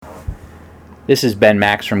This is Ben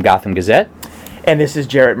Max from Gotham Gazette. And this is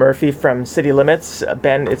Jarrett Murphy from City Limits.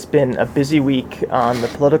 Ben, it's been a busy week on the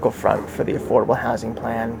political front for the affordable housing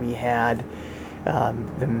plan. We had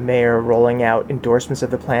the mayor rolling out endorsements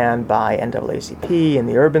of the plan by NAACP and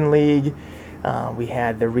the Urban League. We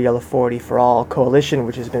had the Real Authority for All Coalition,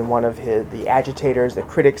 which has been one of the agitators, the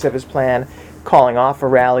critics of his plan, calling off a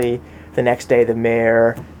rally. The next day, the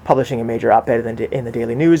mayor publishing a major op-ed in the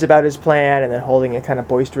Daily News about his plan, and then holding a kind of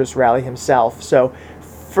boisterous rally himself. So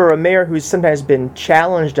for a mayor who's sometimes been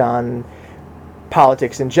challenged on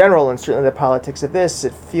politics in general, and certainly the politics of this,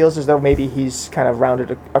 it feels as though maybe he's kind of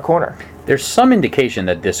rounded a corner. There's some indication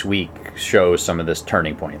that this week shows some of this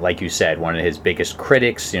turning point. Like you said, one of his biggest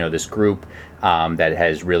critics, this group that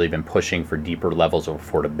has really been pushing for deeper levels of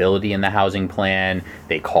affordability in the housing plan.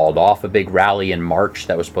 They called off a big rally in March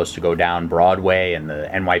that was supposed to go down Broadway, and the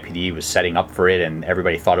NYPD was setting up for it, and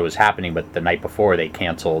everybody thought it was happening, but the night before they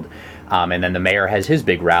canceled. And then the mayor has his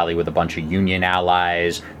big rally with a bunch of union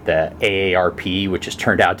allies, the AARP, which has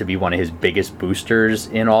turned out to be one of his biggest boosters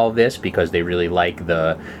in all of this because they really like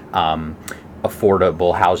the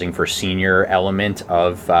affordable housing for senior element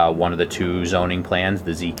of one of the two zoning plans,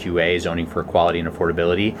 the ZQA, Zoning for Equality and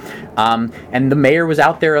Affordability. And the mayor was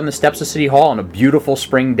out there on the steps of City Hall on a beautiful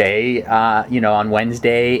spring day, on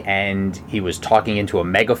Wednesday, and he was talking into a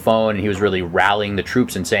megaphone, and he was really rallying the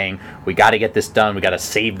troops and saying, we got to get this done, we got to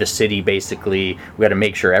save the city, basically, we got to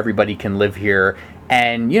make sure everybody can live here.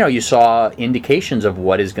 And, you saw indications of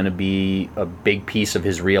what is going to be a big piece of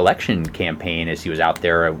his re-election campaign as he was out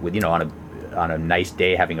there with, on a nice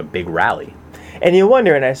day having a big rally. And you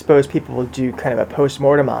wonder, and I suppose people will do kind of a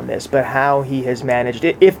post-mortem on this, but how he has managed,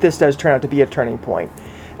 if this does turn out to be a turning point,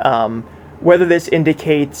 whether this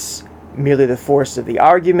indicates merely the force of the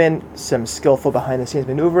argument, some skillful behind-the-scenes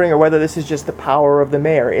maneuvering, or whether this is just the power of the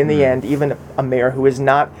mayor. In the end, even a mayor who is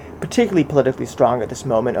not particularly politically strong at this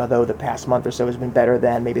moment, although the past month or so has been better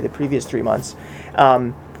than maybe the previous 3 months,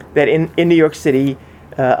 that in New York City,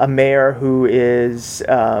 a mayor who is,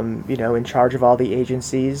 in charge of all the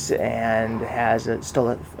agencies and has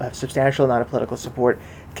still a substantial amount of political support,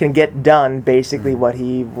 can get done basically what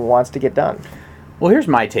he wants to get done. Well, here's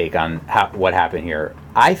my take on what happened here.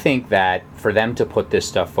 I think that for them to put this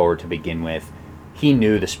stuff forward to begin with, he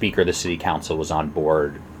knew the Speaker of the City Council was on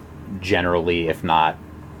board generally, if not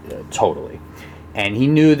totally. And he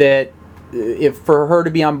knew that if for her to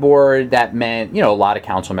be on board, that meant, a lot of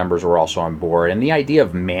council members were also on board. And the idea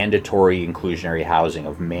of mandatory inclusionary housing,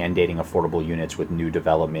 of mandating affordable units with new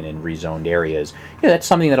development in rezoned areas, that's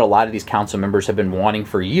something that a lot of these council members have been wanting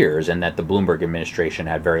for years, and that the Bloomberg administration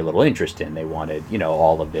had very little interest in. They wanted,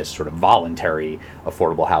 all of this sort of voluntary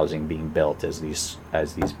affordable housing being built as these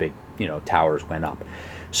big, towers went up.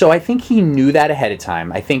 So I think he knew that ahead of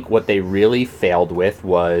time. I think what they really failed with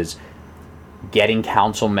was getting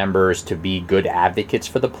council members to be good advocates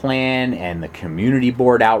for the plan, and the community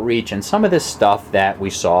board outreach, and some of this stuff that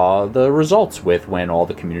we saw the results with when all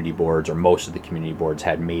the community boards, or most of the community boards,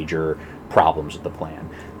 had major problems with the plan.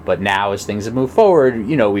 But now as things have moved forward,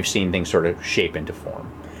 we've seen things sort of shape into form.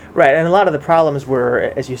 Right, and a lot of the problems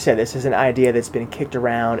were, as you said, this is an idea that's been kicked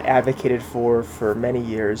around, advocated for many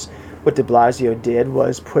years. What de Blasio did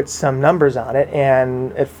was put some numbers on it,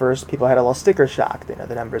 and at first people had a little sticker shock.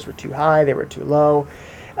 The numbers were too high, they were too low.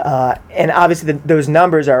 And obviously those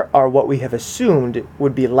numbers are what we have assumed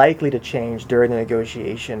would be likely to change during the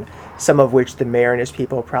negotiation, some of which the mayor and his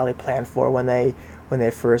people probably planned for when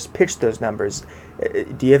they first pitched those numbers.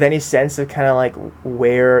 Do you have any sense of kind of like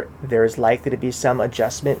where there's likely to be some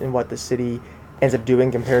adjustment in what the city ends up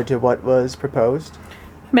doing compared to what was proposed?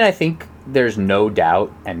 I think there's no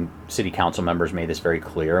doubt, and city council members made this very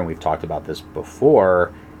clear, and we've talked about this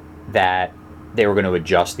before, that they were going to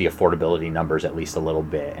adjust the affordability numbers at least a little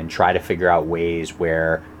bit and try to figure out ways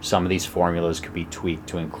where some of these formulas could be tweaked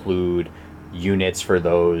to include units for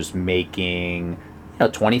those making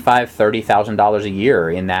 $25,000, $30,000 a year,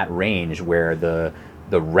 in that range, where the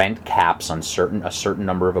rent caps on a certain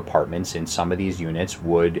number of apartments in some of these units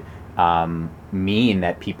would mean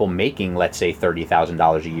that people making, let's say,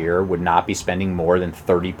 $30,000 a year would not be spending more than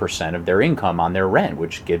 30% of their income on their rent,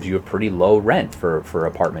 which gives you a pretty low rent for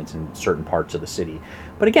apartments in certain parts of the city.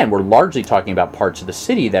 But again, we're largely talking about parts of the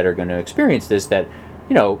city that are going to experience this that,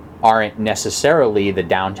 aren't necessarily the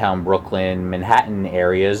downtown Brooklyn, Manhattan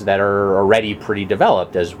areas that are already pretty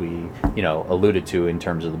developed, as we, alluded to in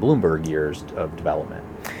terms of the Bloomberg years of development.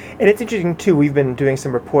 And it's interesting, too, we've been doing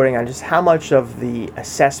some reporting on just how much of the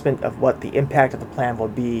assessment of what the impact of the plan will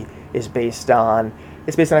be is based on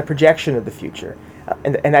a projection of the future.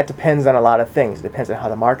 And that depends on a lot of things. It depends on how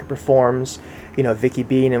the market performs. Vicky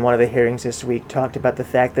Bean in one of the hearings this week talked about the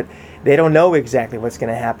fact that they don't know exactly what's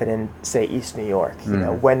going to happen in, say, East New York.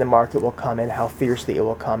 When the market will come in, how fiercely it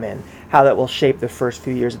will come in, how that will shape the first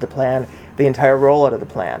few years of the plan, the entire rollout of the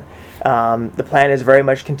plan. The plan is very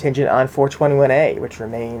much contingent on 421A, which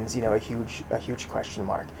remains, a huge question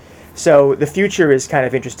mark. So the future is kind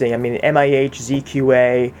of interesting. I mean, MIH,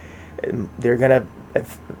 ZQA, they're going to,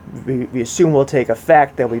 we assume, will take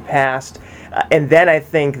effect. They'll be passed. And then I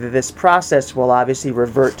think that this process will obviously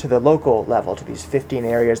revert to the local level, to these 15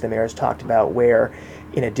 areas the mayor's talked about, where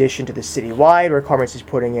in addition to the citywide requirements he's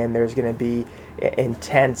putting in, there's going to be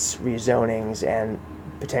intense rezonings and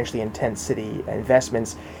potentially intense city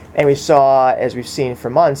investments. And we saw, as we've seen for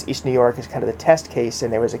months, East New York is kind of the test case,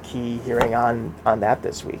 and there was a key hearing on that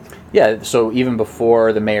this week. Yeah, so even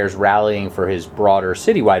before the mayor's rallying for his broader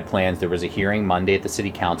citywide plans, there was a hearing Monday at the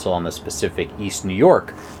city council on the specific East New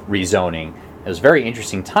York rezoning. It was very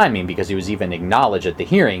interesting timing because he was even acknowledged at the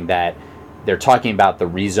hearing that they're talking about the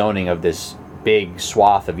rezoning of this big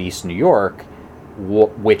swath of East New York,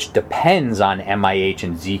 which depends on MIH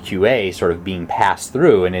and ZQA sort of being passed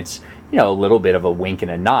through, and it's a little bit of a wink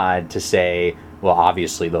and a nod to say, well,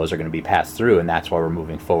 obviously those are going to be passed through, and that's why we're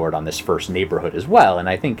moving forward on this first neighborhood as well. And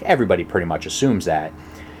I think everybody pretty much assumes that.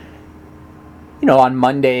 On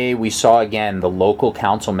Monday, we saw again the local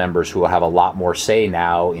council members who will have a lot more say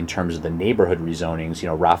now in terms of the neighborhood rezonings.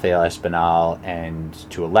 Rafael Espinal and,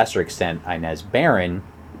 to a lesser extent, Inez Barron,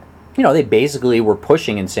 they basically were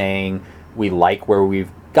pushing and saying, we like where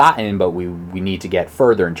we've gotten, but we need to get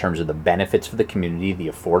further in terms of the benefits for the community, the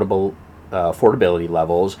affordability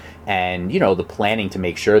levels, and the planning to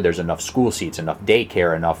make sure there's enough school seats, enough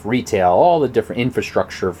daycare, enough retail, all the different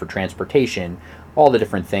infrastructure for transportation, all the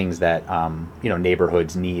different things that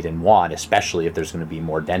neighborhoods need and want, especially if there's going to be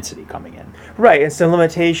more density coming in. Right, and some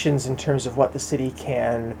limitations in terms of what the city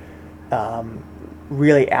can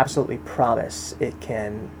really absolutely promise it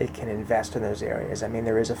can invest in those areas. I mean,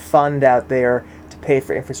 there is a fund out there to pay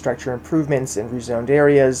for infrastructure improvements in rezoned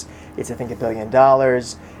areas. It's, I think, $1 billion.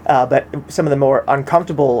 But some of the more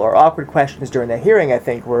uncomfortable or awkward questions during the hearing, I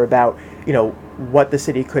think, were about, what the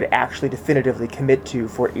city could actually definitively commit to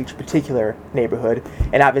for each particular neighborhood.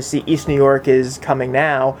 And obviously, East New York is coming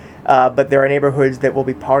now, but there are neighborhoods that will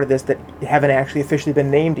be part of this that haven't actually officially been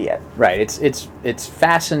named yet. Right. It's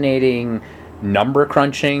fascinating number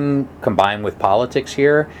crunching combined with politics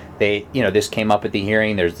here. This came up at the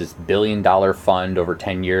hearing. There's this $1 billion fund over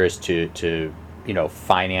 10 years to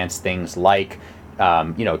finance things like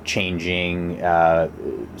changing,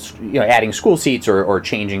 adding school seats or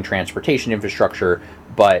changing transportation infrastructure,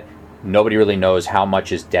 but nobody really knows how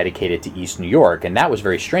much is dedicated to East New York, and that was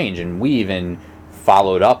very strange. And we even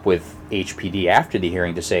followed up with HPD after the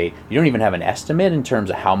hearing to say, you don't even have an estimate in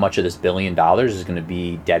terms of how much of this $1 billion is going to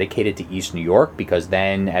be dedicated to East New York, because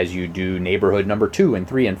then as you do neighborhood number 2 and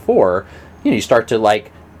 3 and 4, you start to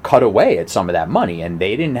cut away at some of that money, and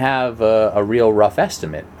they didn't have a real rough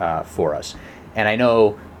estimate for us. And I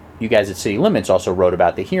know you guys at City Limits also wrote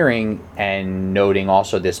about the hearing and noting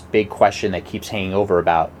also this big question that keeps hanging over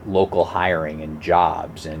about local hiring and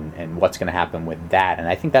jobs and what's going to happen with that. And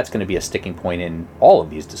I think that's going to be a sticking point in all of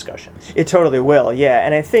these discussions. It totally will, yeah.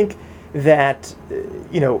 And I think that,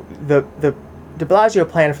 the de Blasio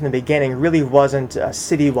plan from the beginning really wasn't a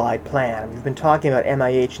citywide plan. We've been talking about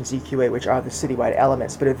MIH and ZQA, which are the citywide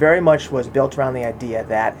elements, but it very much was built around the idea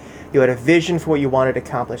that you had a vision for what you wanted to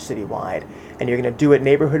accomplish citywide, and you're going to do it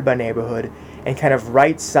neighborhood by neighborhood and kind of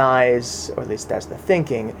right size, or at least that's the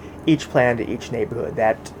thinking, each plan to each neighborhood.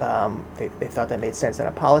 That they thought that made sense on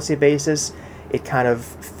a policy basis. It kind of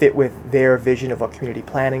fit with their vision of what community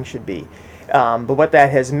planning should be. But what that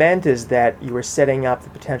has meant is that you were setting up the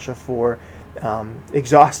potential for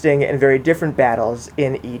exhausting and very different battles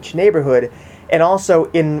in each neighborhood, and also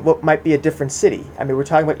in what might be a different city. I mean, we're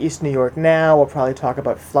talking about East New York now. We'll probably talk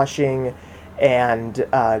about Flushing and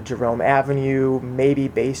Jerome Avenue, maybe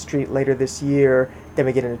Bay Street later this year. Then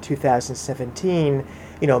we get into 2017.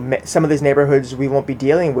 Some of these neighborhoods we won't be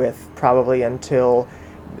dealing with probably until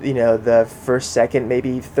the first, second,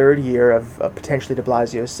 maybe third year of potentially de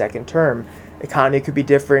Blasio's second term. Economy could be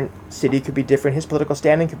different, city could be different, his political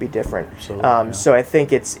standing could be different. Yeah. So I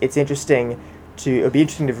think it'll be interesting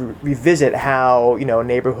to revisit how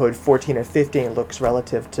neighborhood 14 and 15 looks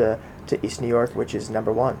relative to East New York, which is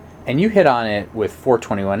number 1. And you hit on it with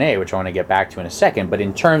 421A, which I want to get back to in a second, but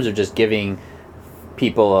in terms of just giving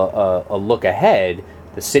people a look ahead,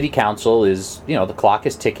 the city council is, the clock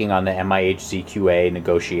is ticking on the MIH-ZQA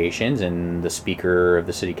negotiations, and the speaker of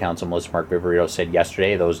the city council, Melissa Mark Viverito, said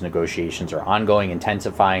yesterday those negotiations are ongoing,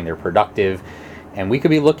 intensifying, they're productive. And we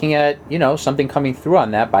could be looking at, something coming through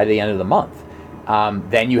on that by the end of the month.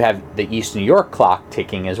 Then you have the East New York clock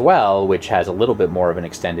ticking as well, which has a little bit more of an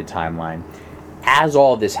extended timeline. As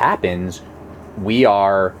all of this happens, we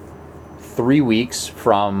are 3 weeks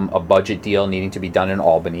from a budget deal needing to be done in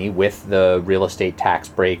Albany, with the real estate tax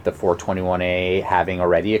break, the 421A, having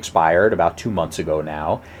already expired about 2 months ago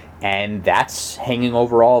now. And that's hanging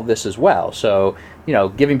over all of this as well. So,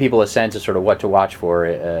 giving people a sense of sort of what to watch for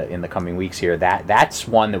in the coming weeks here, that's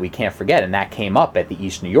one that we can't forget. And that came up at the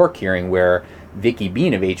East New York hearing, where Vicky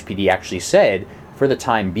Bean of HPD actually said, for the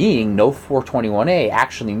time being, no 421A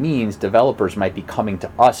actually means developers might be coming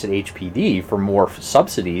to us at HPD for more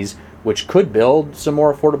subsidies, which could build some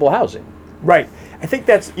more affordable housing. Right. I think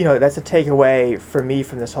that's a takeaway for me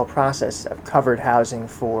from this whole process. I've covered housing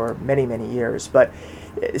for many, many years, but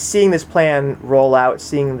seeing this plan roll out,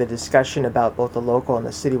 seeing the discussion about both the local and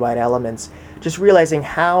the citywide elements, just realizing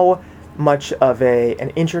how much of an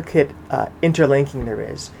intricate interlinking there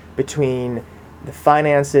is between the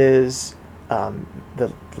finances,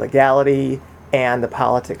 the legality, and the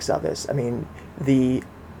politics of this. I mean, the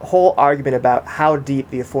whole argument about how deep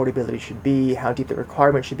the affordability should be, how deep the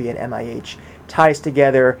requirement should be in MIH, ties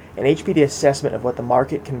together an HPD assessment of what the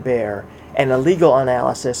market can bear and a legal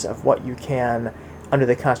analysis of what you can, under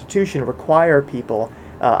the Constitution, require people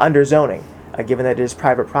under zoning, given that it is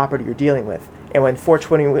private property you're dealing with. And when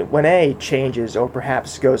 421A changes or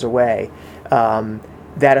perhaps goes away,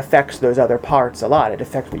 that affects those other parts a lot. It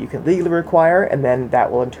affects what you can legally require, and then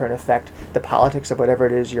that will in turn affect the politics of whatever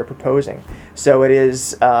it is you're proposing. So it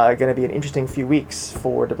is going to be an interesting few weeks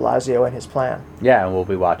for de Blasio and his plan. Yeah, and we'll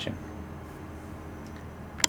be watching.